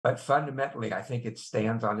But fundamentally, I think it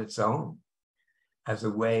stands on its own as a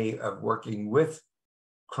way of working with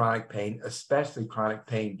chronic pain, especially chronic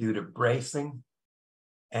pain due to bracing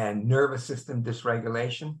and nervous system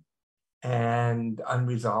dysregulation and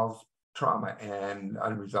unresolved trauma and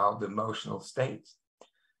unresolved emotional states.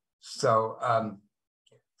 So,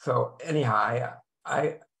 so anyhow,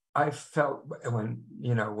 I felt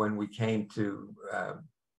when we came to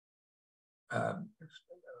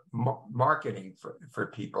marketing for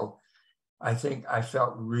people, I think I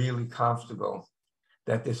felt really comfortable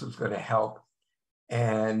that this was going to help,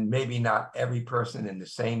 and maybe not every person in the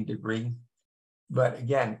same degree, but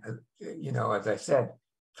again, as I said,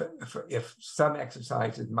 if some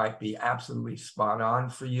exercises might be absolutely spot on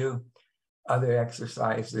for you, other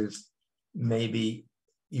exercises maybe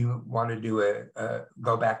you want to do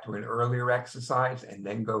go back to an earlier exercise and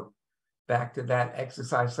then go back to that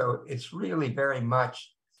exercise. So it's really very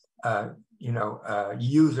much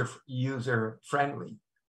user friendly,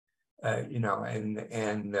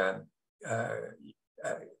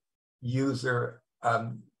 user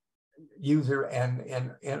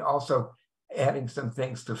and also adding some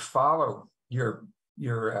things to follow your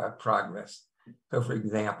progress. So, for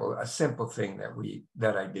example, a simple thing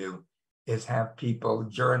that I do is have people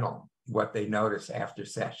journal what they notice after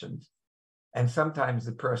sessions, and sometimes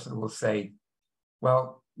the person will say,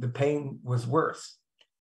 "Well, the pain was worse,"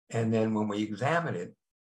 and then when we examine it,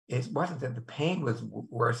 it wasn't that the pain was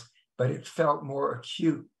worse, but it felt more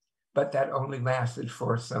acute. But that only lasted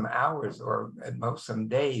for some hours or at most some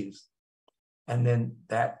days, and then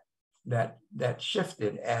that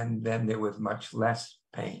shifted, and then there was much less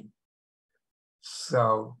pain.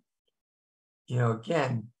 So,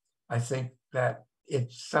 again, I think that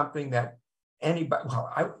it's something that anybody,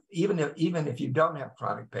 even if you don't have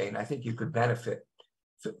chronic pain, I think you could benefit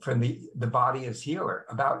from the body as healer,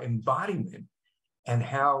 about embodiment, and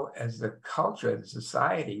how as a culture, as a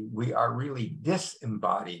society, we are really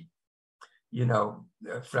disembodied.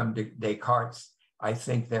 From Descartes' "I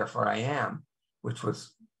think, therefore I am," which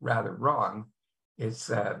was rather wrong. It's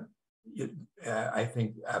I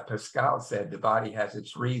think Pascal said the body has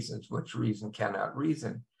its reasons, which reason cannot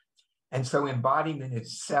reason. And so embodiment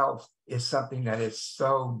itself is something that is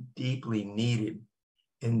so deeply needed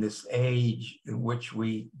in this age in which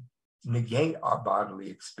we negate our bodily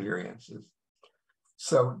experiences.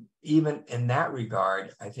 So even in that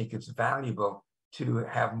regard, I think it's valuable to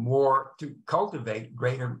have more, to cultivate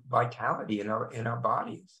greater vitality in our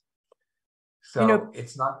bodies. So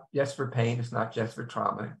it's not just for pain, it's not just for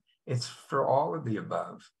trauma, it's for all of the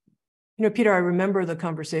above. Peter, I remember the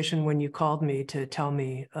conversation when you called me to tell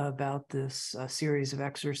me about this series of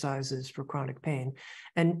exercises for chronic pain.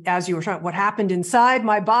 And as you were trying, what happened inside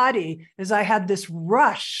my body is I had this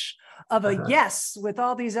rush of a yes with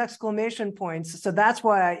all these exclamation points. So that's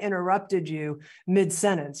why I interrupted you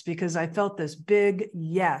mid-sentence, because I felt this big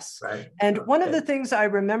yes. Right. And one of the things I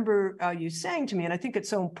remember you saying to me, and I think it's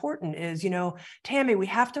so important, is, Tami, we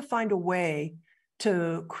have to find a way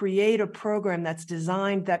to create a program that's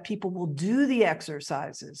designed that people will do the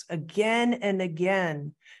exercises again and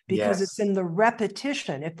again, because it's in the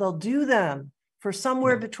repetition. If they'll do them for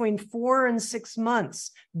somewhere between 4 and 6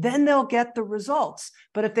 months, then they'll get the results.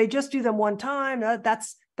 But if they just do them one time,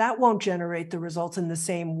 that won't generate the results in the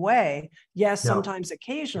same way. Yes, sometimes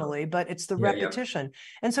occasionally, but it's the repetition.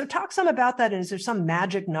 And so talk some about that. And is there some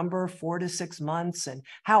magic number, 4 to 6 months? And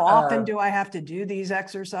how often do I have to do these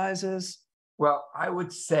exercises? Well, I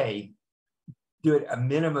would say do it a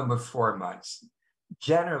minimum of 4 months.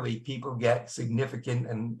 Generally, people get significant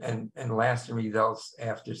and lasting results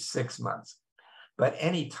after 6 months. But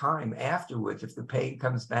any time afterwards, if the pain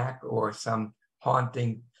comes back or some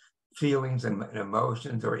haunting feelings and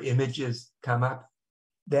emotions or images come up,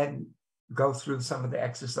 then go through some of the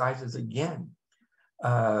exercises again.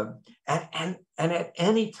 And at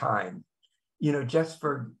any time, just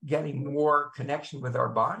for getting more connection with our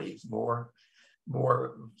bodies, more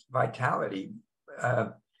vitality,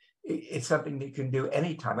 it's something that you can do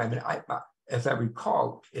anytime. I mean, as I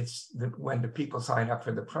recall, when the people sign up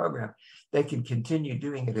for the program, they can continue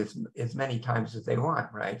doing it as many times as they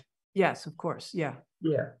want, right? Yes, of course. Yeah.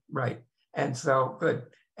 Yeah, right. And so good.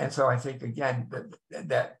 And so I think, again,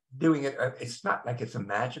 that doing it, it's not like it's a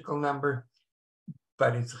magical number,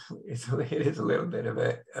 but it is a little bit of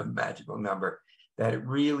a magical number, that it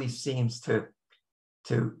really seems to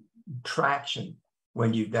traction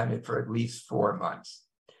when you've done it for at least 4 months.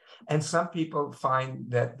 And some people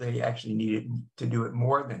find that they actually need to do it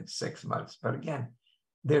more than 6 months. But again,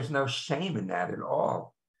 there's no shame in that at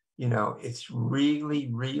all. It's really,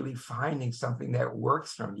 really finding something that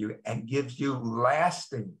works from you and gives you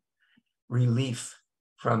lasting relief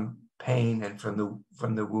from pain and from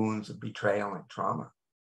the wounds of betrayal and trauma.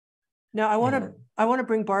 Now, I want to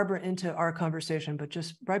bring Barbara into our conversation, but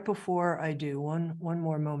just right before I do, one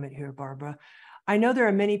more moment here, Barbara. I know there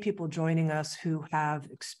are many people joining us who have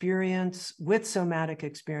experience with somatic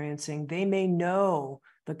experiencing. They may know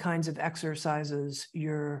the kinds of exercises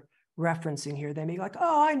you're referencing here. They may be like,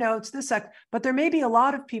 oh, I know it's this, but there may be a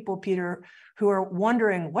lot of people, Peter, who are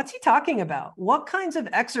wondering, what's he talking about? What kinds of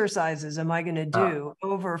exercises am I going to do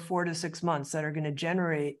over 4 to 6 months that are going to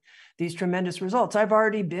generate these tremendous results? I've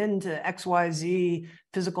already been to XYZ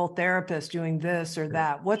physical therapist doing this or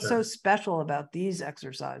that. What's so special about these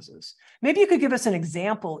exercises? Maybe you could give us an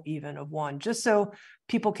example even of one, just so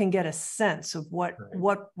people can get a sense of what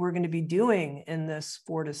we're going to be doing in this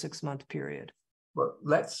 4 to 6 month period. Well,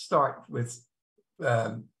 let's start with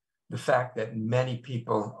the fact that many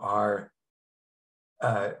people are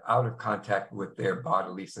out of contact with their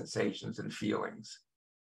bodily sensations and feelings.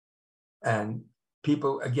 And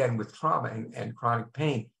people, again, with trauma and chronic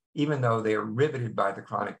pain, even though they are riveted by the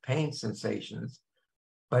chronic pain sensations,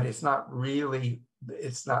 but it's not really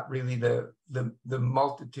the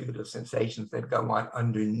multitude of sensations that go on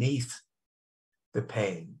underneath the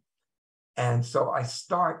pain. And so I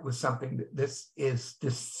start with something that this is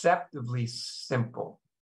deceptively simple.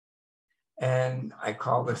 And I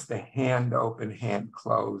call this the hand open, hand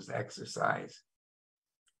closed exercise.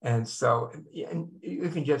 And so you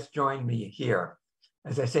can just join me here.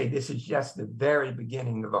 As I say, this is just the very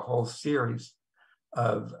beginning of a whole series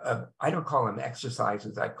of I don't call them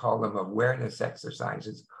exercises, I call them awareness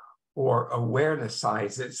exercises or awareness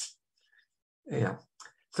sizes. Yeah.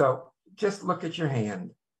 So just look at your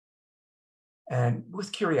hand and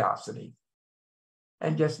with curiosity,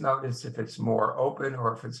 and just notice if it's more open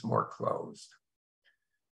or if it's more closed.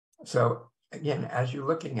 So again, as you're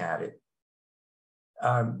looking at it,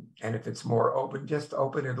 and if it's more open, just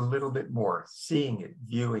open it a little bit more, seeing it,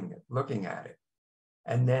 viewing it, looking at it.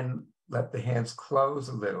 And then let the hands close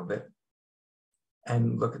a little bit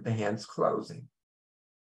and look at the hands closing.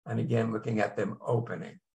 And again, looking at them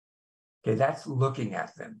opening. Okay, that's looking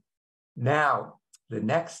at them. Now, the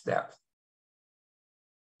next step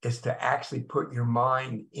is to actually put your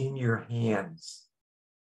mind in your hands,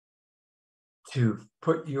 to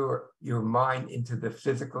put your mind into the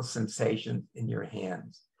physical sensation in your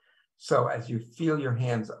hands. So as you feel your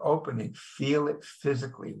hands opening, feel it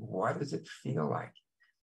physically. What does it feel like?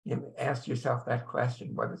 You ask yourself that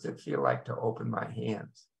question. What does it feel like to open my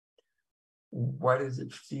hands? What does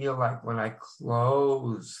it feel like when I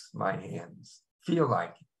close my hands? Feel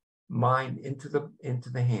like mind into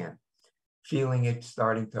the hand, feeling it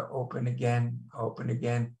starting to open again.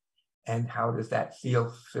 And how does that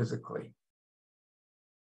feel physically?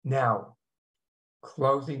 Now,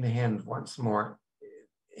 closing the hand once more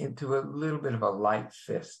into a little bit of a light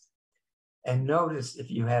fist. And notice if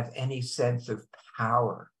you have any sense of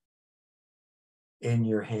power in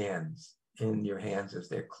your hands as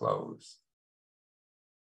they're closed.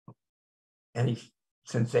 Any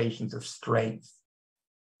sensations of strength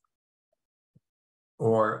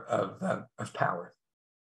or of power.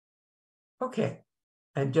 Okay,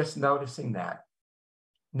 and just noticing that.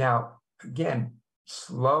 Now, again,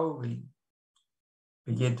 slowly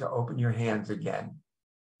begin to open your hands again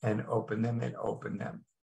and open them and open them.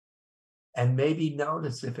 And maybe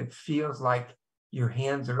notice if it feels like your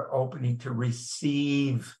hands are opening to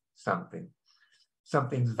receive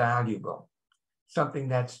something's valuable, something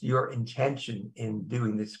that's your intention in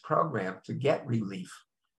doing this program to get relief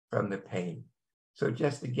from the pain. So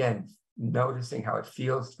just again, noticing how it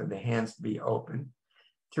feels for the hands to be open,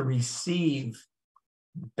 to receive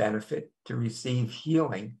benefit, to receive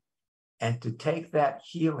healing, and to take that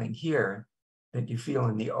healing here that you feel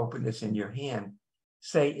in the openness in your hand,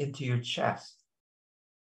 say into your chest,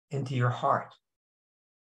 into your heart,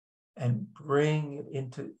 and bring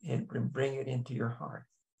it into your heart,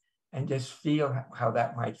 and just feel how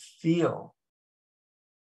that might feel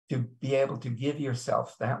to be able to give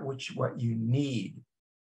yourself what you need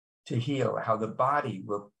to heal, how the body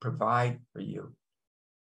will provide for you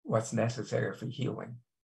what's necessary for healing.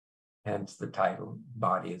 Hence the title,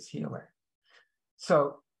 Body is Healer.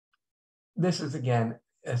 So this is, again,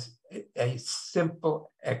 a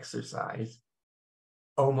simple exercise,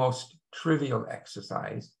 almost trivial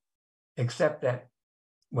exercise, except that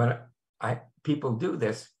when people do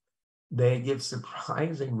this, they give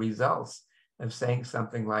surprising results of saying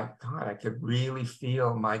something like, God, I could really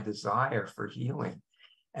feel my desire for healing.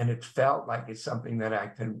 And it felt like it's something that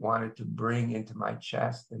I wanted to bring into my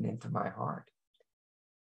chest and into my heart.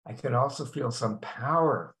 I could also feel some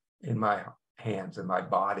power in my hands and my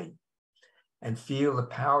body, and feel the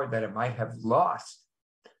power that I might have lost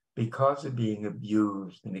because of being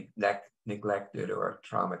abused, neglected, or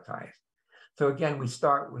traumatized. So again, we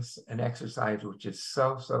start with an exercise which is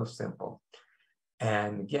so simple.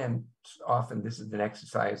 And again, often this is an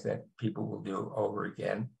exercise that people will do over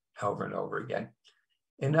and over again.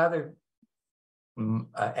 Another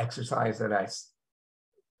exercise that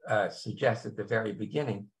I suggest at the very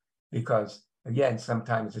beginning, because again,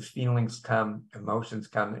 sometimes the feelings come, emotions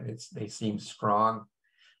come, and they seem strong.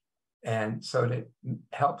 And so to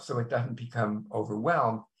help so it doesn't become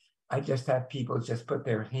overwhelmed, I just have people just put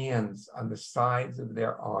their hands on the sides of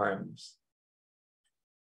their arms.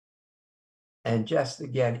 And just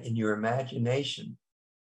again, in your imagination,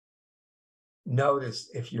 notice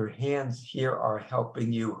if your hands here are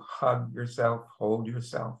helping you hug yourself, hold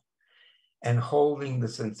yourself, and holding the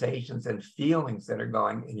sensations and feelings that are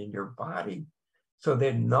going in your body so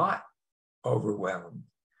they're not overwhelmed,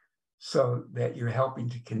 so that you're helping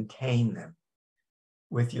to contain them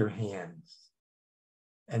with your hands.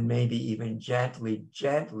 And maybe even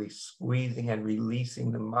gently squeezing and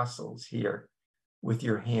releasing the muscles here with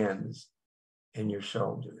your hands and your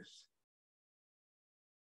shoulders.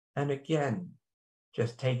 And again,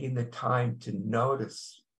 just taking the time to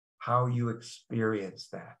notice how you experience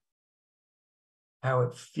that, how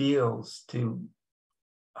it feels to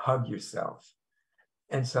hug yourself.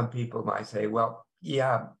 And some people might say, well,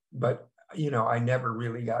 yeah, but I never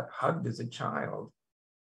really got hugged as a child.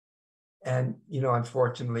 And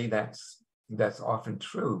unfortunately, that's often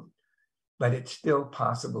true, but it's still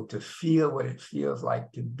possible to feel what it feels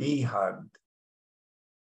like to be hugged,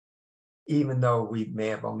 even though we may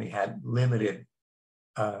have only had limited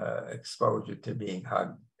exposure to being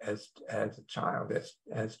hugged as a child,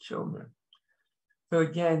 as children. So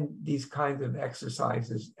again, these kinds of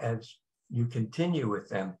exercises, as you continue with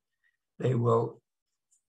them, they will,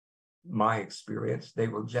 my experience, they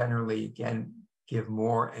will generally, again, give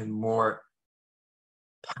more and more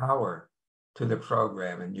power to the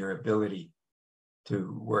program and your ability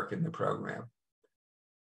to work in the program.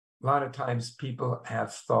 A lot of times people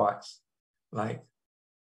have thoughts like,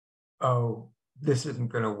 oh, this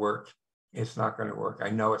isn't going to work. It's not going to work. I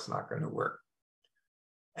know it's not going to work.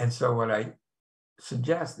 And so what I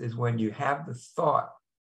suggest is when you have the thought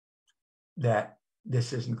that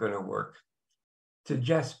this isn't going to work, to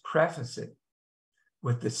just preface it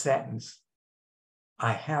with the sentence,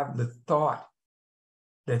 I have the thought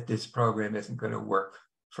that this program isn't going to work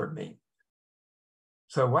for me.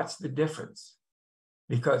 So what's the difference?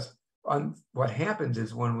 Because what happens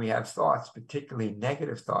is when we have thoughts, particularly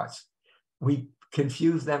negative thoughts, we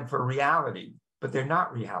confuse them for reality, but they're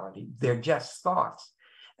not reality. They're just thoughts.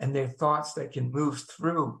 And they're thoughts that can move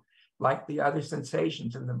through like the other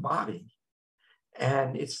sensations in the body.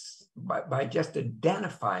 And it's by just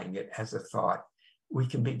identifying it as a thought, we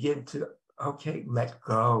can begin to, okay, let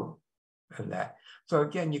go of that. So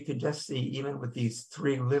again, you can just see, even with these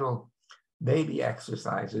 3 little baby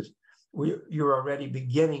exercises, you're already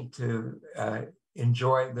beginning to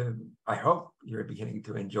enjoy I hope you're beginning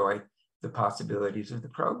to enjoy the possibilities of the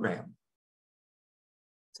program.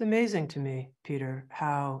 It's amazing to me, Peter,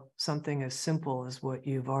 how something as simple as what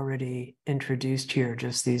you've already introduced here,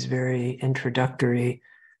 just these very introductory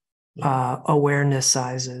awareness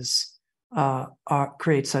sizes,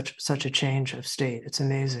 create such a change of state. It's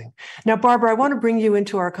amazing. Now, Barbara, I want to bring you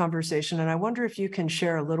into our conversation, and I wonder if you can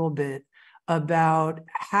share a little bit about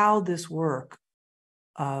how this work,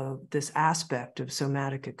 this aspect of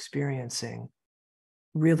somatic experiencing,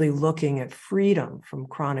 really looking at freedom from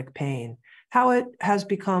chronic pain, how it has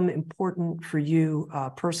become important for you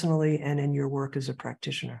personally and in your work as a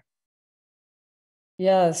practitioner.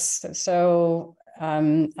 Yes. So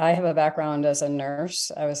I have a background as a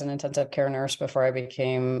nurse. I was an intensive care nurse before I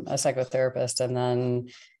became a psychotherapist, and then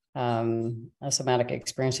a somatic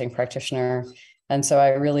experiencing practitioner. And so I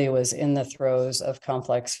really was in the throes of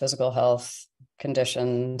complex physical health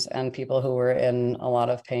conditions and people who were in a lot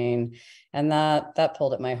of pain. And that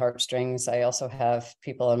pulled at my heartstrings. I also have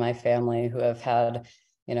people in my family who have had,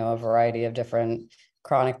 a variety of different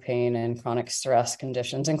chronic pain and chronic stress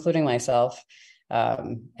conditions, including myself.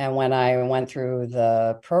 And when I went through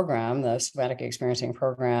the program, the Somatic Experiencing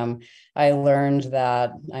program, I learned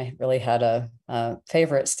that I really had a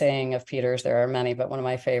favorite saying of Peter's. There are many, but one of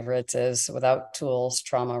my favorites is, without tools,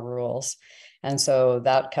 trauma rules. And so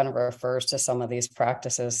that kind of refers to some of these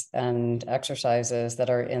practices and exercises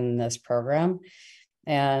that are in this program.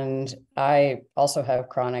 And I also have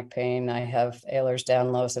chronic pain. I have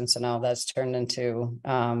Ehlers-Danlos, and so now that's turned into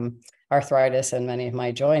arthritis in many of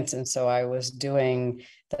my joints. And so I was doing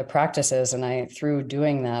the practices, and through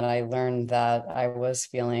doing that, I learned that I was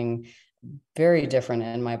feeling very different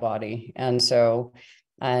in my body. And so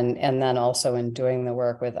And then also in doing the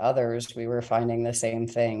work with others, we were finding the same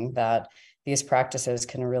thing, that these practices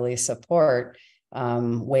can really support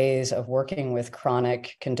ways of working with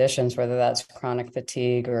chronic conditions, whether that's chronic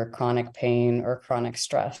fatigue or chronic pain or chronic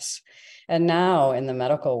stress. And now in the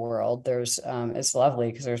medical world, there's it's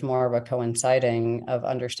lovely because there's more of a coinciding of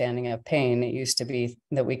understanding of pain. It used to be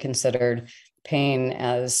that we considered pain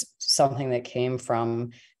as something that came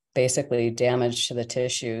from basically damage to the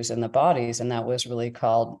tissues in the bodies, and that was really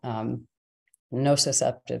called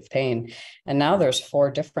nociceptive pain. And now there's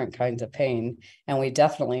 4 different kinds of pain. And we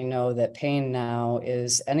definitely know that pain now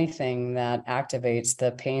is anything that activates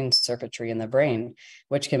the pain circuitry in the brain,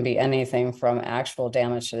 which can be anything from actual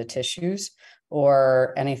damage to the tissues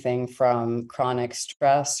or anything from chronic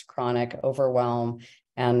stress, chronic overwhelm,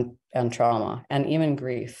 and trauma, and even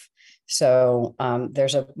grief. So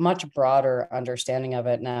there's a much broader understanding of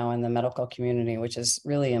it now in the medical community, which is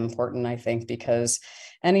really important, I think, because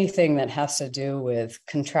anything that has to do with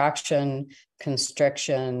contraction,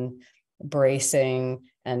 constriction, bracing,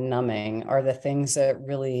 and numbing are the things that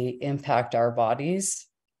really impact our bodies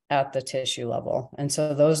at the tissue level. And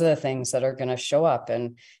so those are the things that are going to show up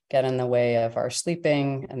and get in the way of our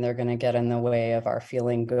sleeping, and they're going to get in the way of our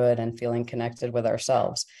feeling good and feeling connected with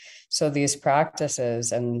ourselves. So these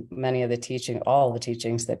practices and many of the teaching, all the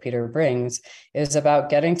teachings that Peter brings, is about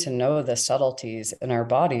getting to know the subtleties in our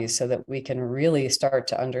bodies so that we can really start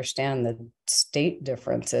to understand the state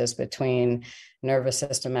differences between nervous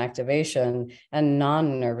system activation and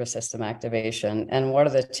non-nervous system activation, and what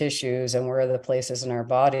are the tissues and where are the places in our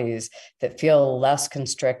bodies that feel less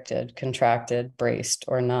constricted, contracted, braced,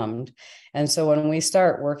 or numbed. And so when we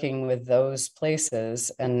start working with those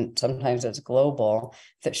places, and sometimes it's global,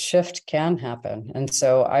 that shift can happen. And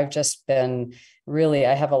so I've just been really,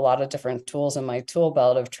 I have a lot of different tools in my tool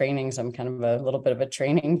belt of trainings. I'm kind of a little bit of a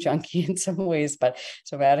training junkie in some ways, but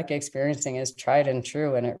somatic experiencing is tried and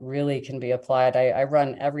true, and it really can be applied. I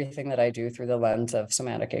run everything that I do through the lens of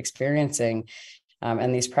somatic experiencing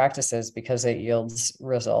and these practices, because it yields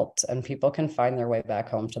results and people can find their way back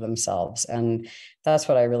home to themselves. And that's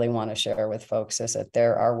what I really want to share with folks, is that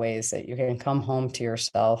there are ways that you can come home to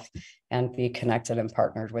yourself and be connected and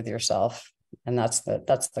partnered with yourself. And that's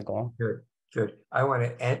the goal. Good. I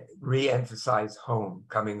want to re-emphasize home,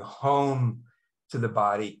 coming home to the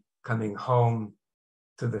body, coming home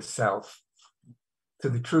to the self, to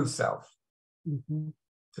the true self,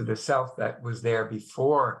 to the self that was there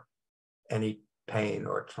before any pain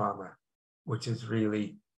or trauma, which is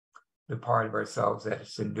really the part of ourselves that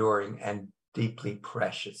is enduring and deeply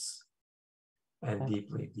precious, and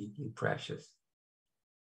deeply, deeply precious.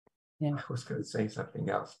 Yeah. I was going to say something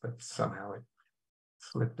else, but somehow it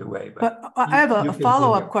slipped away. But I have a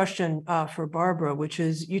follow-up question for Barbara, which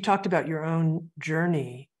is, you talked about your own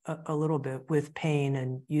journey a little bit with pain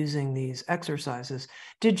and using these exercises.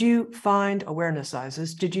 Did you find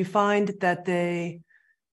awareness-izes? Did you find that they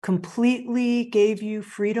completely gave you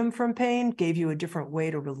freedom from pain, gave you a different way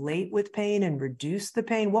to relate with pain and reduce the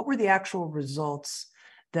pain? What were the actual results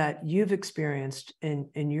that you've experienced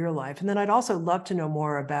in your life? And then I'd also love to know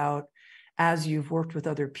more about, as you've worked with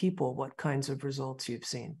other people, what kinds of results you've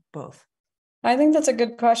seen, both. I think that's a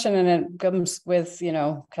good question, and it comes with,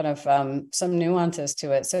 kind of some nuances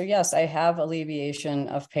to it. So yes, I have alleviation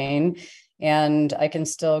of pain, and I can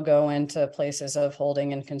still go into places of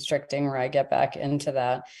holding and constricting where I get back into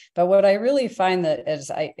that. But what I really find that is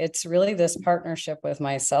it's really this partnership with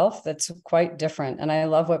myself that's quite different. And I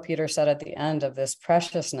love what Peter said at the end of this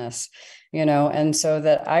preciousness, and so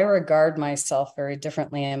that I regard myself very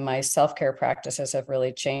differently, and my self-care practices have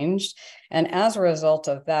really changed. And as a result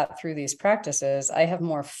of that, through these practices, I have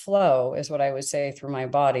more flow, is what I would say, through my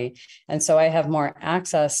body. And so I have more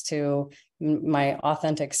access to my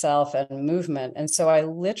authentic self and movement. And so I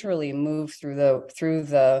literally move through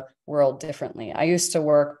the world differently. I used to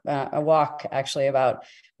walk actually about,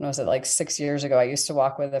 when was it, like 6 years ago, I used to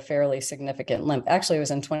walk with a fairly significant limp. Actually, it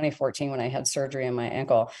was in 2014 when I had surgery in my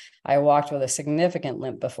ankle. I walked with a significant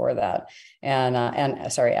limp before that. And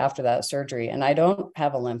after that surgery. And I don't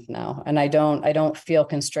have a limp now. And I don't feel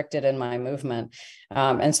constricted in my movement.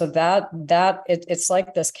 And so it's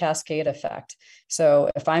like this cascade effect. So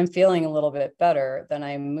if I'm feeling a little bit better, then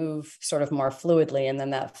I move sort of more fluidly, and then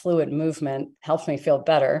that fluid movement helps me feel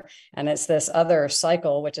better. And it's this other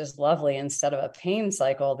cycle, which is lovely, instead of a pain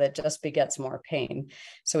cycle that just begets more pain.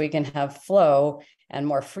 So we can have flow and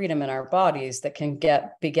more freedom in our bodies that can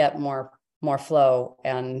beget more flow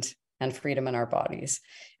and and freedom in our bodies.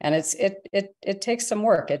 And it takes some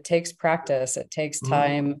work. It takes practice. It takes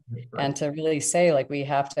time. Right. And to really say, like, we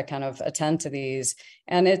have to kind of attend to these.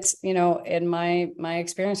 And it's, you know, in my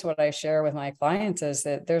experience, what I share with my clients is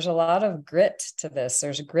that there's a lot of grit to this.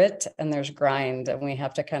 There's grit and there's grind, and we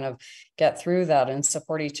have to kind of get through that and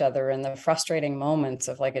support each other in the frustrating moments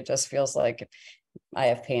of, like, it just feels like I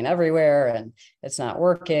have pain everywhere and it's not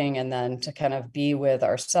working. And then to kind of be with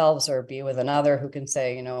ourselves or be with another who can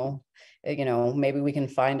say, you know, maybe we can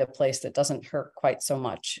find a place that doesn't hurt quite so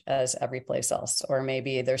much as every place else. Or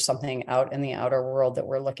maybe there's something out in the outer world that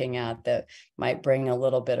we're looking at that might bring a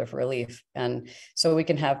little bit of relief. And so we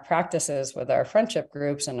can have practices with our friendship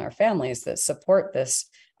groups and our families that support this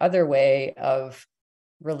other way of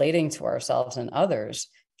relating to ourselves and others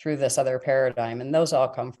through this other paradigm. And those all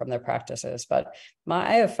come from their practices. But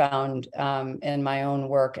I have found in my own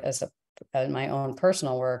work in my own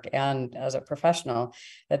personal work and as a professional,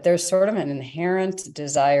 that there's sort of an inherent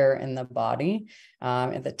desire in the body,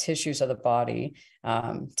 in the tissues of the body,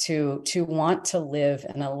 to want to live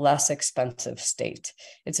in a less expensive state.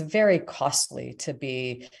 It's very costly to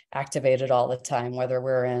be activated all the time, whether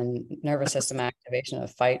we're in nervous system activation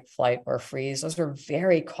of fight, flight, or freeze. Those are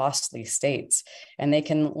very costly states, and they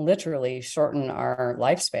can literally shorten our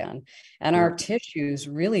lifespan. And our tissues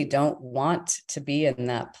really don't want to be in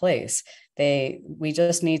that place. We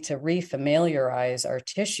just need to refamiliarize our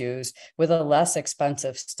tissues with a less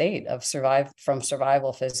expensive state of from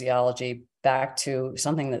survival physiology back to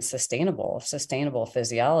something that's sustainable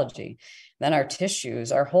physiology. Then our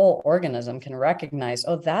tissues, our whole organism can recognize,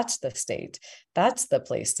 oh, that's the state, that's the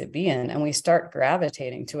place to be in. And we start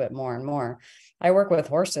gravitating to it more and more. I work with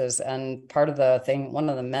horses, and one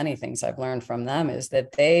of the many things I've learned from them is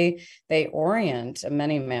that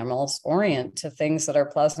many mammals orient to things that are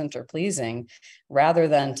pleasant or pleasing rather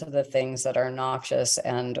than to the things that are noxious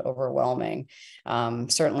and overwhelming.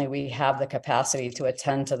 Certainly we have the capacity to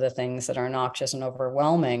attend to the things that are noxious and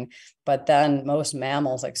overwhelming, but then most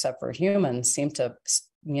mammals, except for humans, seem to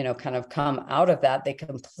kind of come out of that. They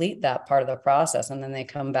complete that part of the process, and then they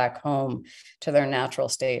come back home to their natural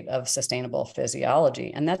state of sustainable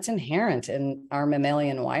physiology. And that's inherent in our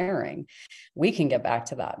mammalian wiring. We can get back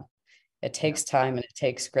to that. It takes time and it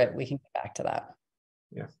takes grit. We can get back to that.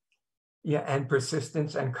 Yeah. Yeah. And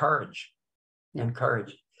persistence and courage. Yeah. And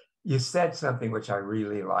courage. You said something which I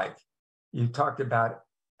really like. You talked about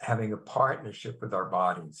having a partnership with our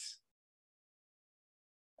bodies.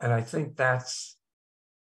 And I think that's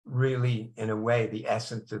really, in a way, the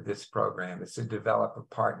essence of this program is to develop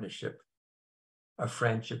a partnership, a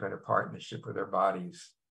friendship and a partnership with our bodies.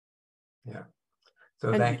 Yeah.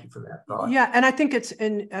 So thank you for that thought. Yeah, and I think it's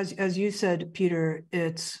as you said, Peter,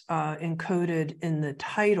 it's encoded in the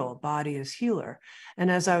title, Body as Healer. And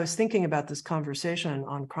as I was thinking about this conversation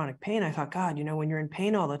on chronic pain, I thought, God, when you're in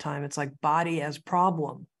pain all the time, it's like body as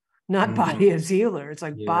problem, not body as healer. It's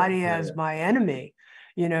like body as my enemy.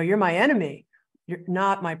 You're my enemy. You're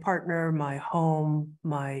not my partner, my home,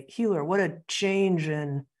 my healer. What a change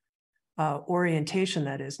in orientation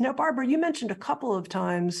that is. Now, Barbara, you mentioned a couple of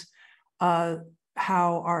times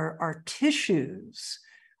how our tissues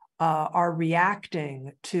are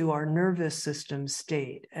reacting to our nervous system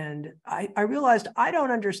state. And I realized I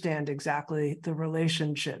don't understand exactly the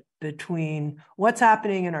relationship between what's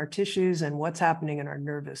happening in our tissues and what's happening in our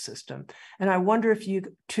nervous system. And I wonder if you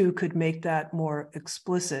two could make that more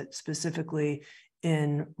explicit, specifically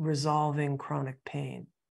in resolving chronic pain.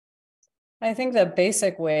 I think the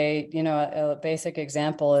basic way, a basic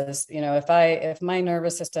example is, if my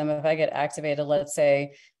nervous system, if I get activated, let's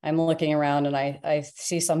say I'm looking around and I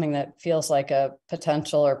see something that feels like a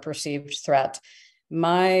potential or perceived threat,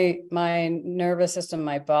 my nervous system,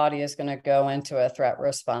 my body is going to go into a threat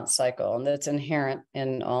response cycle, and that's inherent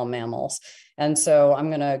in all mammals. And so I'm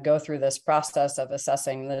going to go through this process of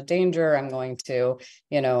assessing the danger. I'm going to,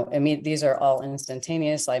 these are all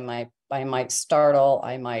instantaneous. I might startle,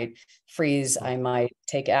 I might freeze, I might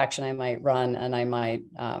take action, I might run, and I might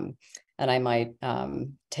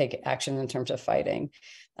take action in terms of fighting.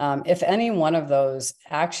 If any one of those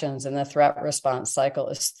actions in the threat response cycle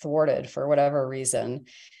is thwarted for whatever reason,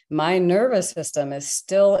 my nervous system is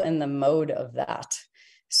still in the mode of that.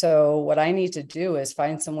 So what I need to do is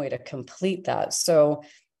find some way to complete that. So,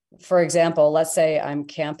 for example, let's say I'm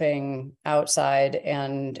camping outside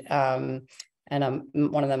and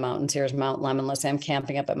one of the mountains here is Mount Lemon. Let's say I'm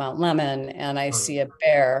camping up at Mount Lemon and I see a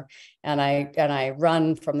bear and I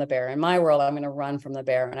run from the bear. In my world, I'm going to run from the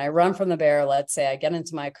bear, and I run from the bear. Let's say I get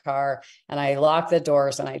into my car and I lock the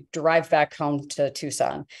doors and I drive back home to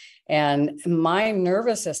Tucson. And my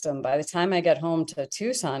nervous system, by the time I get home to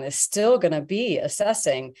Tucson, is still going to be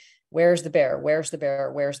assessing where's the bear? Where's the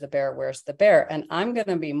bear? Where's the bear? Where's the bear? And I'm going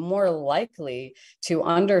to be more likely to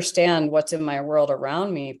understand what's in my world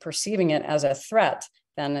around me, perceiving it as a threat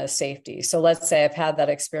than as safety. So let's say I've had that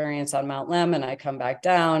experience on Mount Lemmon, I come back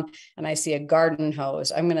down and I see a garden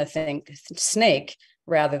hose. I'm going to think snake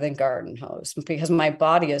rather than garden hose, because my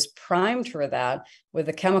body is primed for that with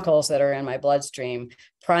the chemicals that are in my bloodstream,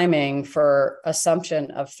 priming for assumption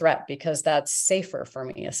of threat, because that's safer for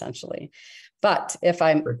me, essentially. But if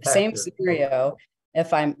I'm same scenario,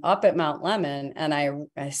 if I'm up at Mount Lemmon and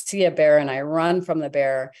I see a bear and I run from the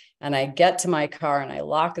bear and I get to my car and I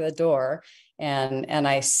lock the door and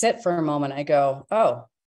I sit for a moment, I go, oh,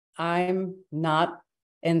 I'm not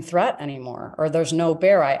in threat anymore, or there's no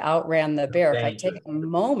bear, I outran the bear. If I take a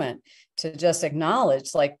moment to just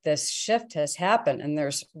acknowledge like this shift has happened and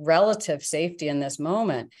there's relative safety in this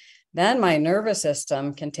moment, then my nervous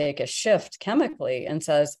system can take a shift chemically and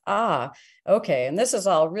says, okay, and this is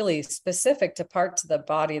all really specific to parts of the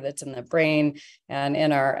body that's in the brain and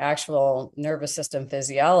in our actual nervous system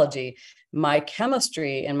physiology. My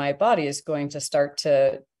chemistry in my body is going to start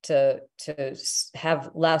to have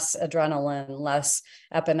less adrenaline, less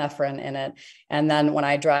epinephrine in it. And then when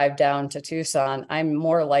I drive down to Tucson, I'm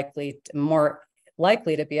more likely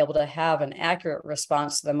to be able to have an accurate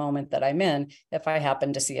response to the moment that I'm in. If I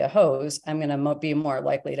happen to see a hose, I'm going to be more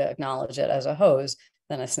likely to acknowledge it as a hose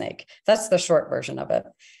than a snake. That's the short version of it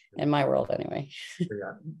in my world anyway.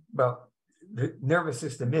 Yeah. Well, the nervous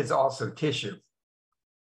system is also tissue.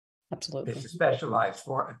 Absolutely. It's a specialized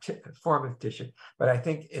form of tissue. But I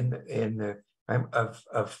think in the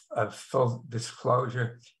of full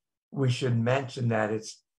disclosure, we should mention that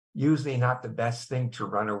it's usually not the best thing to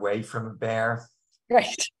run away from a bear.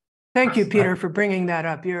 Right. Thank you, Peter, for bringing that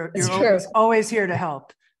up. You're always here to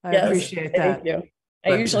help. I appreciate that. Thank you.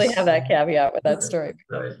 I usually have that caveat with that story.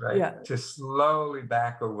 Right. Yeah. To slowly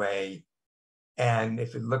back away. And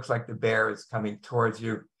if it looks like the bear is coming towards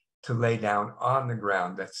you, to lay down on the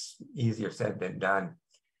ground. That's easier said than done.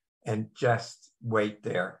 And just wait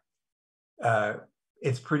there.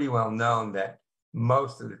 It's pretty well known that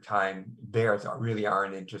most of the time bears really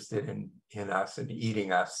aren't interested in us and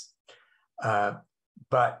eating us.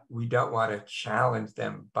 But we don't want to challenge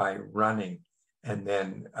them by running and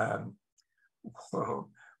then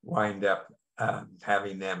wind up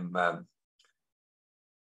having them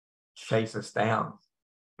chase us down.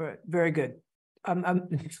 Right. Very good.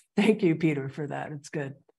 Thank you, Peter, for that. It's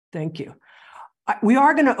good. Thank you. We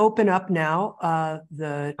are going to open up now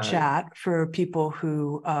the chat for people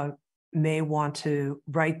who may want to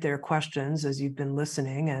write their questions as you've been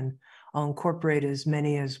listening, and I'll incorporate as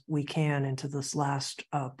many as we can into this last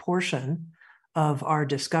portion of our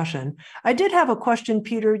discussion. I did have a question,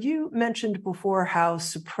 Peter. You mentioned before how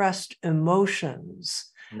suppressed emotions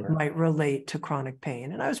might relate to chronic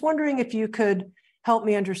pain, and I was wondering if you could help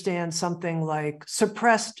me understand something like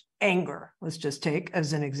suppressed anger, let's just take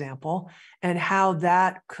as an example, and how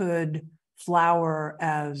that could flower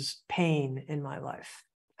as pain in my life,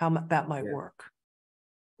 how that might work.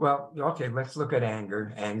 Well, okay, let's look at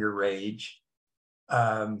anger, rage.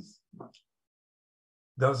 Those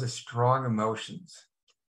are strong emotions,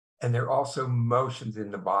 and they're also motions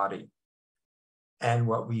in the body. And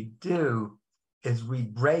what we do is we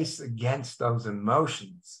brace against those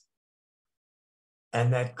emotions,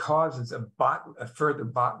 and that causes a further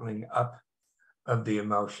bottling up of the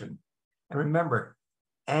emotion. And remember,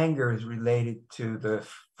 anger is related to the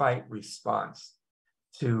fight response,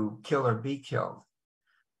 to kill or be killed.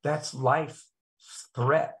 That's life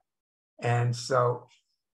threat. And so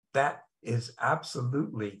that is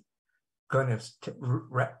absolutely going to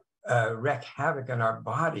wreak havoc on our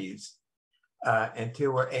bodies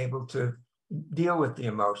until we're able to deal with the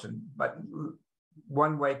emotion. But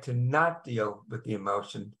one way to not deal with the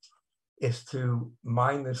emotion is to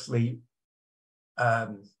mindlessly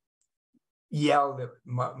yell the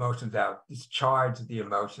emotions out, discharge the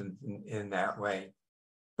emotions in that way.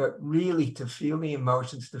 But really to feel the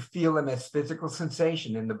emotions, to feel them as physical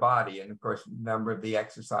sensation in the body. And of course, a number of the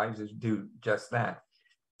exercises do just that,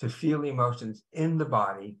 to feel the emotions in the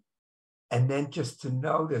body. And then just to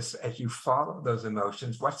notice as you follow those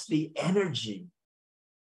emotions, what's the energy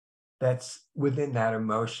that's within that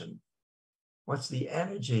emotion? What's the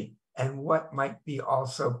energy, and what might be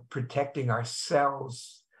also protecting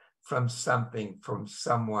ourselves from something, from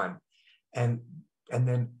someone? And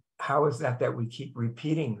then how is that we keep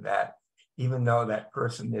repeating that, even though that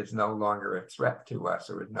person is no longer a threat to us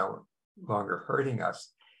or is no longer hurting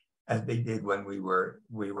us as they did when we were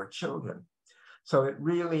children? So it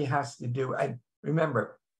really has to do, and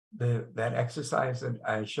remember, that exercise that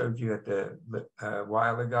I showed you a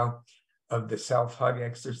while ago, the self-hug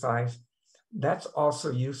exercise. That's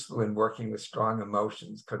also useful in working with strong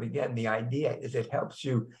emotions, because again, the idea is it helps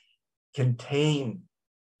you contain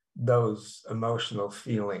those emotional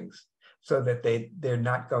feelings so that they're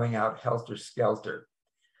not going out helter-skelter.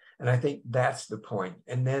 And I think that's the point.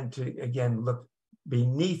 And then to, again, look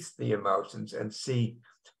beneath the emotions and see,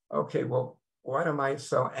 okay, well, what am I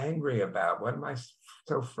so angry about? What am I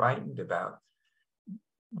so frightened about?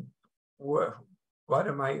 What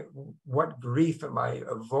grief am I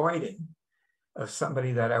avoiding of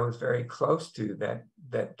somebody that I was very close to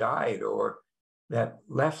that died or that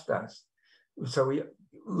left us? So we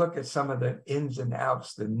look at some of the ins and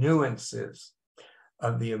outs, the nuances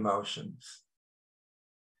of the emotions.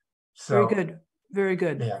 So, very good. Very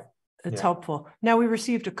good. Yeah. It's Yeah. helpful. Now, we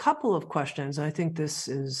received a couple of questions. I think this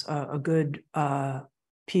is a good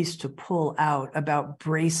piece to pull out about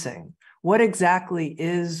bracing. What exactly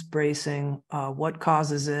is bracing? What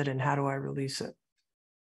causes it, and how do I release it?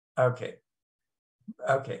 Okay.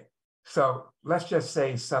 So let's just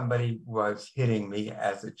say somebody was hitting me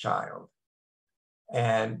as a child.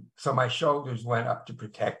 And so my shoulders went up to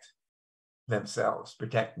protect themselves,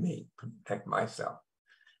 protect me, protect myself.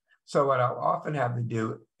 So what I'll often have to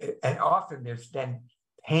do, and often there's then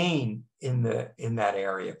pain in that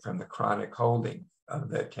area from the chronic holding of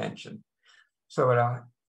the tension. So what I'll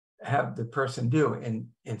have the person do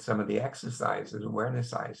in some of the exercises,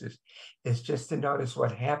 awareness exercises, is just to notice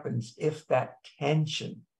what happens if that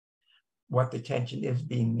tension, what the tension is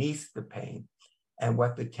beneath the pain, and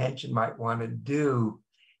what the tension might want to do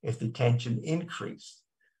if the tension increased.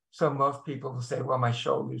 So most people will say, well, my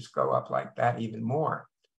shoulders go up like that even more.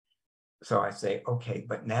 So I say, okay,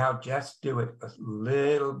 but now just do it a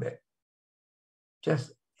little bit,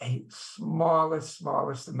 just a smallest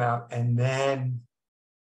amount, and then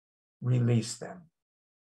release them.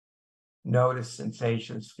 Notice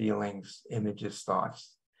sensations, feelings, images,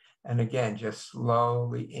 thoughts. And again, just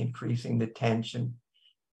slowly increasing the tension.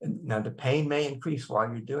 Now, the pain may increase while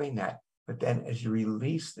you're doing that, but then as you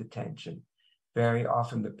release the tension, very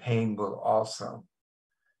often the pain will also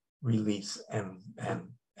release and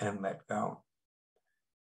let go.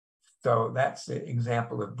 So that's the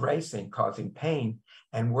example of bracing, causing pain,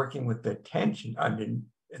 and working with the tension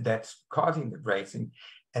that's causing the bracing,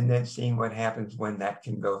 and then seeing what happens when that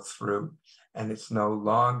can go through, and it's no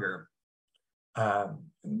longer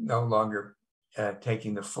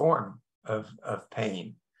taking the form of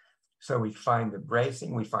pain. So we find the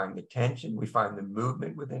bracing, we find the tension, we find the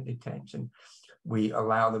movement within the tension. We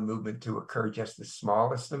allow the movement to occur just the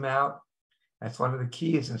smallest amount. That's one of the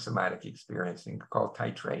keys in somatic experiencing, called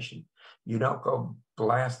titration. You don't go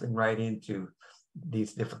blasting right into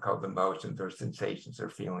these difficult emotions or sensations or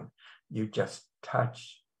feelings. You just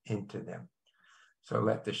touch into them. So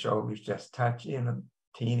let the shoulders just touch in a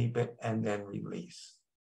teeny bit and then release.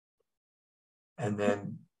 And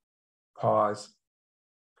then pause,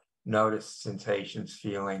 notice sensations,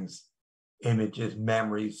 feelings, images,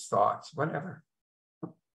 memories, thoughts, whatever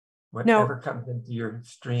comes into your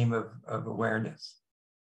stream of awareness.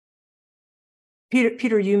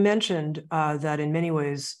 Peter, you mentioned that in many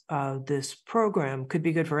ways, this program could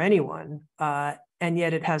be good for anyone, and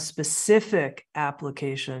yet it has specific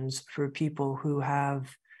applications for people who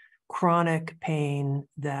have chronic pain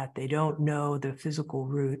that they don't know the physical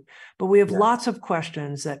root. But we have lots of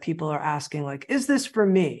questions that people are asking, like, is this for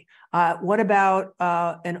me? What about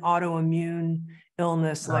an autoimmune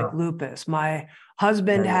illness like lupus? My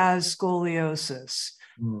husband has scoliosis.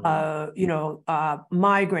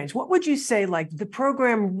 Migraines. What would you say, like, the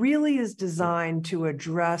program really is designed to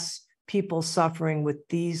address people suffering with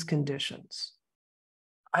these conditions?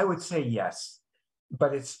 I would say yes,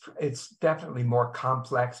 but it's definitely more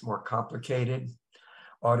complex, more complicated.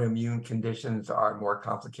 Autoimmune conditions are more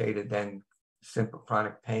complicated than simple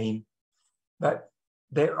chronic pain, but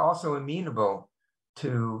they're also amenable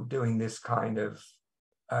to doing this kind of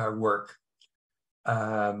work.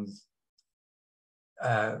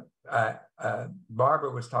 Barbara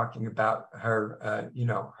was talking about her,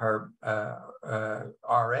 her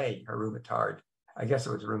RA, her rheumatoid. I guess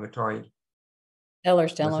it was rheumatoid.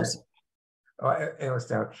 Ehlers-Danlos.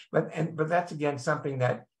 Ehlers-Danlos. But that's again something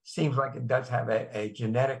that seems like it does have a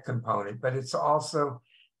genetic component, but it's also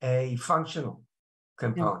a functional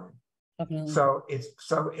component. Yeah, so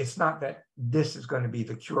it's not that this is going to be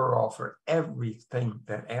the cure-all for everything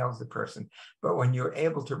that ails the person, but when you're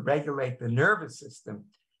able to regulate the nervous system,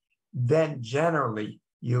 then generally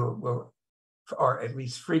you will, or at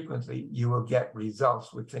least frequently, you will get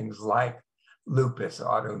results with things like lupus,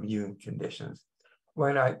 autoimmune conditions.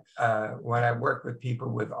 when I work with people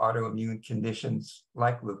with autoimmune conditions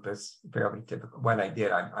like lupus, fairly typical. When I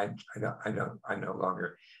did, I no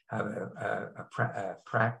longer have a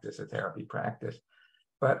practice, a therapy practice,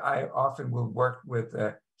 but I often will work with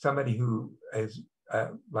somebody who is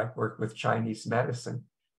work with Chinese medicine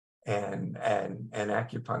and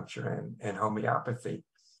acupuncture and homeopathy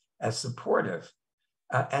as supportive.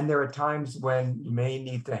 And there are times when you may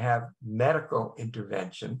need to have medical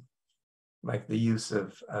intervention, like the use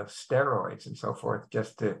of steroids and so forth,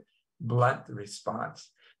 just to blunt the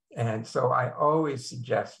response. And so I always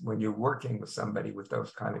suggest when you're working with somebody with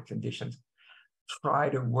those kind of conditions, try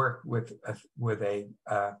to work with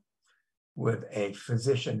a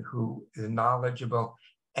physician who is knowledgeable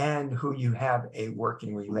and who you have a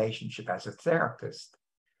working relationship as a therapist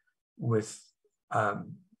with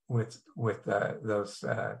those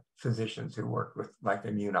physicians who work with, like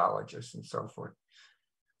immunologists and so forth.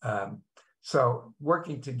 So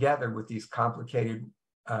working together with these complicated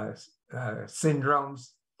syndromes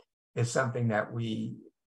is something that we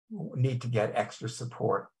need to get extra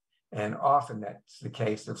support. And often that's the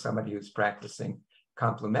case of somebody who's practicing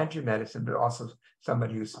complementary medicine, but also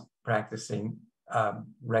somebody who's practicing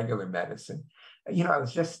regular medicine. You know, I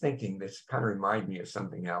was just thinking, this kind of reminded me of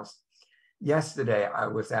something else. Yesterday, I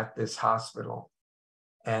was at this hospital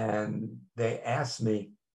and they asked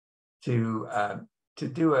me to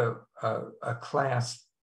do a class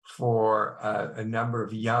for a number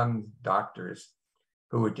of young doctors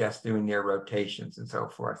who were just doing their rotations and so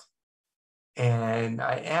forth. And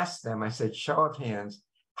I asked them, I said, show of hands,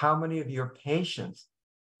 how many of your patients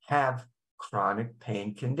have chronic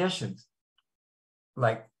pain conditions?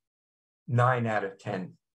 Like 9 out of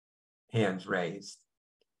 10 hands raised.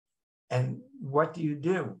 And what do you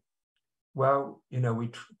do? Well, you know, we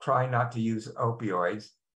try not to use opioids.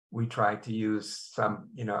 We try to use some,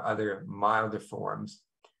 you know, other milder forms.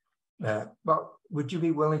 Well, would you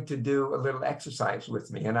be willing to do a little exercise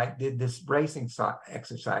with me? And I did this bracing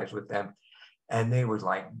exercise with them. And they were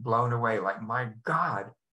like blown away, like, my God,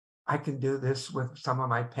 I can do this with some of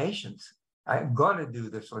my patients. I'm going to do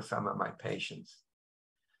this with some of my patients.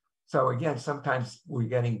 So again, sometimes we're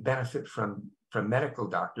getting benefit from medical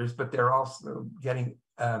doctors, but they're also getting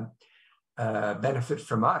benefit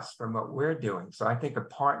from us, from what we're doing. So I think a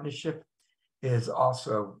partnership is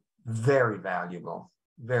also very valuable,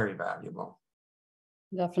 very valuable.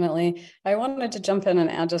 Definitely. I wanted to jump in and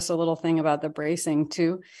add just a little thing about the bracing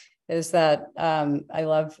too, is that I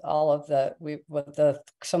love all of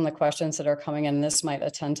some of the questions that are coming in. This might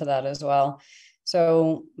attend to that as well.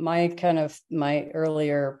 So my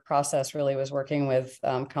earlier process really was working with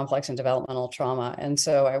complex and developmental trauma. And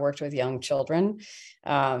so I worked with young children.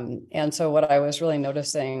 And so what I was really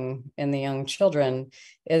noticing in the young children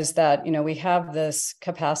is that, you know, we have this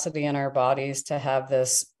capacity in our bodies to have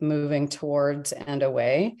this moving towards and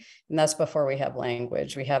away. And that's before we have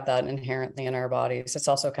language. We have that inherently in our bodies. It's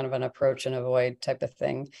also kind of an approach and avoid type of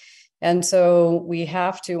thing. And so we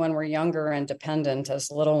have to, when we're younger and dependent as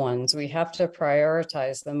little ones, we have to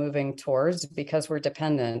prioritize the moving towards, because we're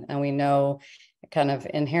dependent and we know kind of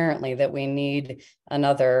inherently that we need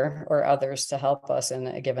another or others to help us in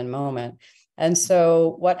a given moment. And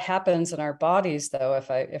so what happens in our bodies, though,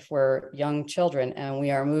 if we're young children and we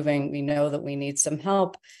are moving, we know that we need some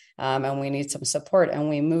help and we need some support, and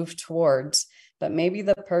we move towards. But maybe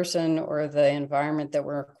the person or the environment that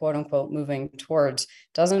we're quote unquote moving towards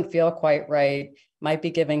doesn't feel quite right, might be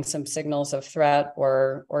giving some signals of threat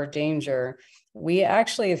or danger. We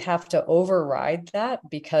actually have to override that,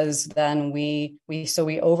 because then we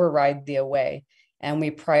override the away and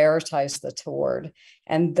we prioritize the toward.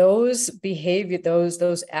 And those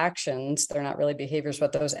those actions, they're not really behaviors,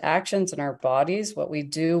 but those actions in our bodies, what we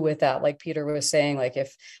do with that, like Peter was saying, like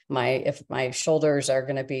if my shoulders are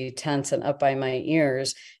going to be tense and up by my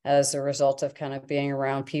ears as a result of kind of being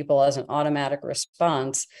around people as an automatic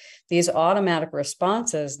response, these automatic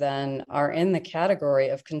responses then are in the category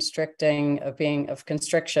of constriction,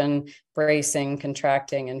 bracing,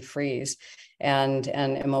 contracting, and freeze. And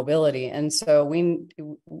immobility. And so we,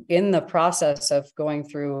 in the process of going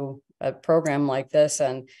through a program like this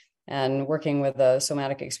and working with a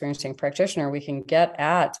somatic experiencing practitioner, we can get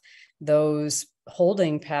at those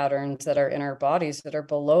holding patterns that are in our bodies that are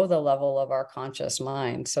below the level of our conscious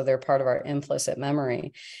mind. So they're part of our implicit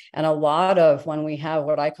memory. And a lot of when we have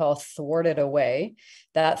what I call thwarted away,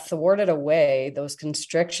 those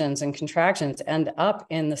constrictions and contractions end up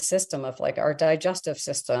in the system of like our digestive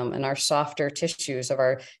system and our softer tissues of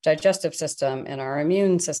our digestive system and our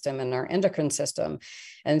immune system and our endocrine system.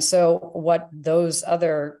 And so what those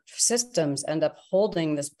other systems end up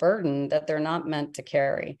holding this burden that they're not meant to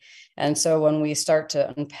carry. And so when we we start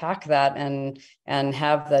to unpack that and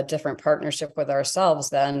have the different partnership with ourselves,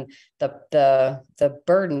 then the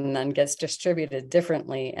burden then gets distributed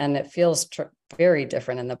differently, and it feels very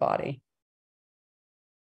different in the body.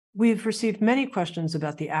 We've received many questions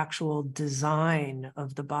about the actual design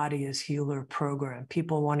of the Body as Healer program.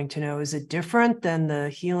 People wanting to know, is it different than the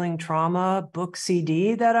Healing Trauma book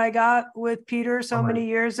CD that I got with Peter so many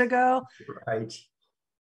years ago? Right.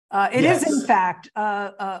 It is, in fact,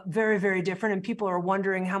 very, very different. And people are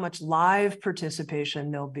wondering how much live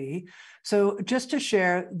participation there'll be. So just to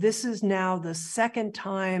share, this is now the second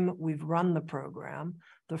time we've run the program.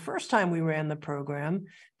 The first time we ran the program,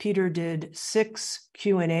 Peter did 6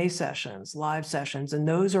 Q&A sessions, live sessions, and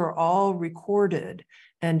those are all recorded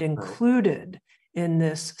and included in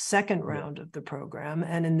this second round of the program.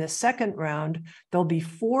 And in this second round, there'll be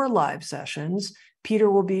 4 live sessions. Peter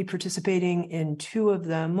will be participating in 2 of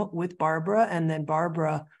them with Barbara, and then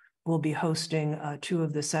Barbara will be hosting 2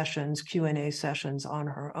 of the sessions, Q&A sessions on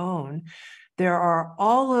her own. There are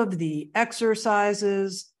all of the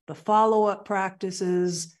exercises, the follow-up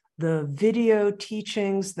practices, the video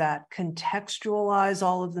teachings that contextualize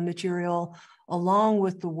all of the material, along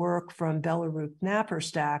with the work from Belarus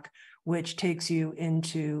Napperstack, which takes you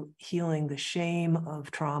into healing the shame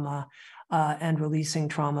of trauma and releasing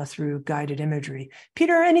trauma through guided imagery.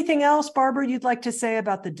 Peter, anything else, Barbara, you'd like to say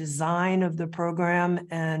about the design of the program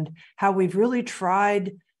and how we've really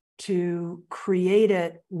tried to create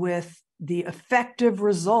it with the effective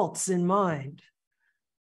results in mind?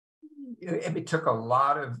 It took a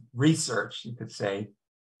lot of research, you could say,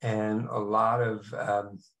 and a lot of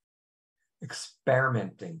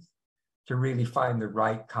experimenting to really find the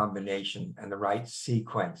right combination and the right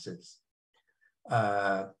sequences.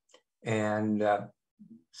 So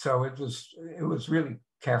it was really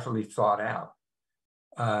carefully thought out.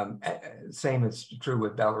 Same is true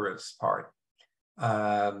with Belarus' part.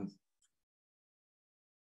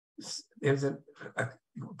 There's a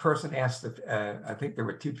person asked, I think there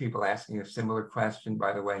were 2 people asking a similar question,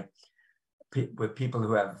 by the way, with people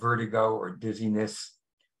who have vertigo or dizziness.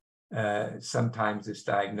 Sometimes it's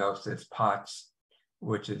diagnosed as POTS,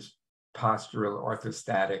 which is postural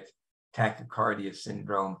orthostatic tachycardia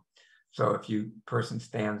syndrome. So if person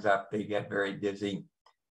stands up, they get very dizzy,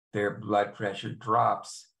 their blood pressure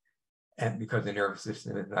drops, and because the nervous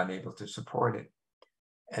system is unable to support it.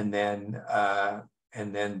 And then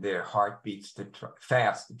their heart beats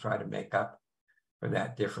fast to try to make up for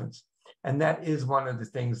that difference. And that is one of the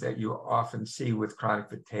things that you often see with chronic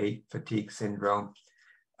fatigue syndrome.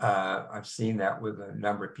 I've seen that with a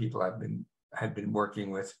number of people had been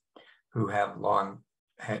working with who have long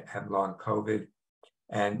COVID,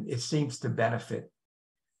 and it seems to benefit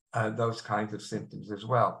those kinds of symptoms as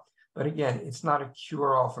well. But again, it's not a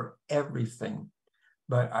cure-all for everything,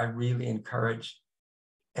 but I really encourage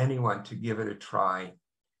anyone to give it a try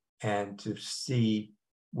and to see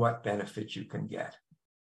what benefits you can get.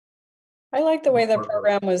 I like the way the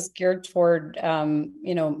program was geared toward,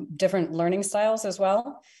 different learning styles as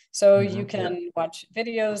well. So you can watch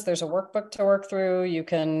videos. There's a workbook to work through. You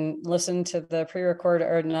can listen to the pre-recorded,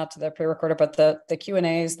 or not to the pre-recorder, but the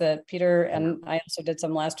Q&As that Peter and I also did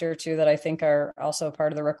some last year too, that I think are also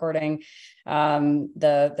part of the recording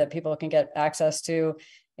that people can get access to.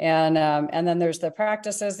 And then there's the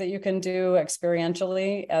practices that you can do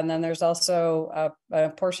experientially. And then there's also a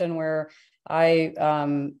portion where I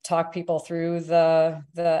talk people through the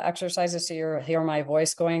exercises, so you hear my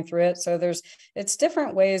voice going through it. So it's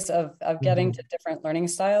different ways of getting to different learning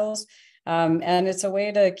styles. And it's a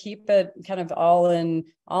way to keep it kind of all in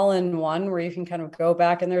one, where you can kind of go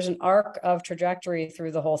back, and there's an arc of trajectory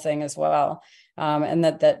through the whole thing as well. And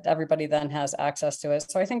that everybody then has access to it.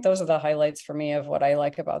 So I think those are the highlights for me of what I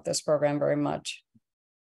like about this program very much.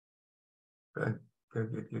 Good.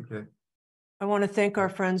 I want to thank our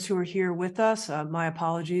friends who are here with us. My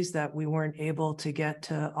apologies that we weren't able to get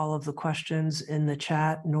to all of the questions in the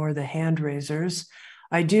chat nor the hand raisers.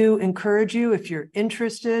 I do encourage you, if you're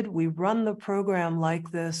interested, we run the program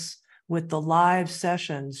like this with the live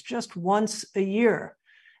sessions just once a year.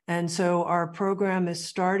 And so our program is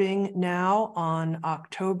starting now on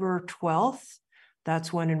October 12th.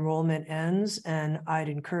 That's when enrollment ends. And I'd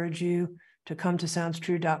encourage you to come to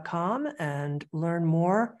SoundsTrue.com and learn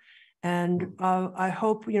more. And I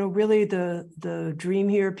hope, really the dream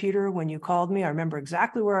here, Peter, when you called me, I remember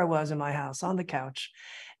exactly where I was in my house on the couch.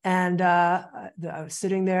 And I was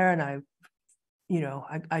sitting there, and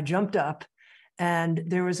I jumped up, and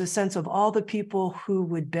there was a sense of all the people who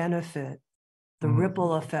would benefit, the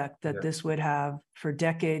ripple effect that this would have for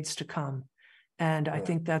decades to come. And I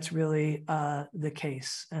think that's really the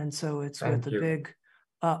case. And so it's with a big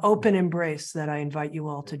open embrace that I invite you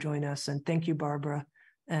all to join us. And thank you, Barbara.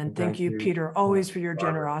 And thank you, Peter, always for your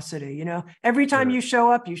generosity. You know, every time you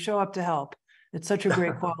show up to help. It's such a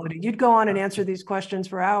great quality. You'd go on and answer these questions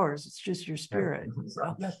for hours. It's just your spirit.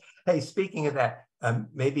 So. Yes. Hey, speaking of that,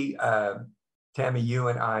 maybe Tami, you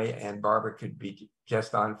and I and Barbara could be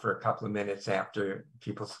just on for a couple of minutes after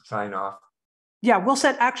people sign off. Yeah, we'll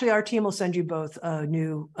send, actually our team will send you both a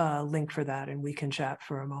new link for that and we can chat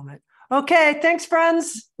for a moment. Okay, thanks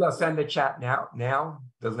friends. They'll send the chat now,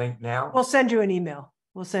 the link now. We'll send you an email.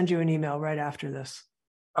 We'll send you an email right after this.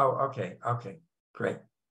 Oh, okay, great.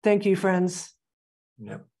 Thank you, friends.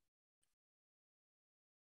 Yep.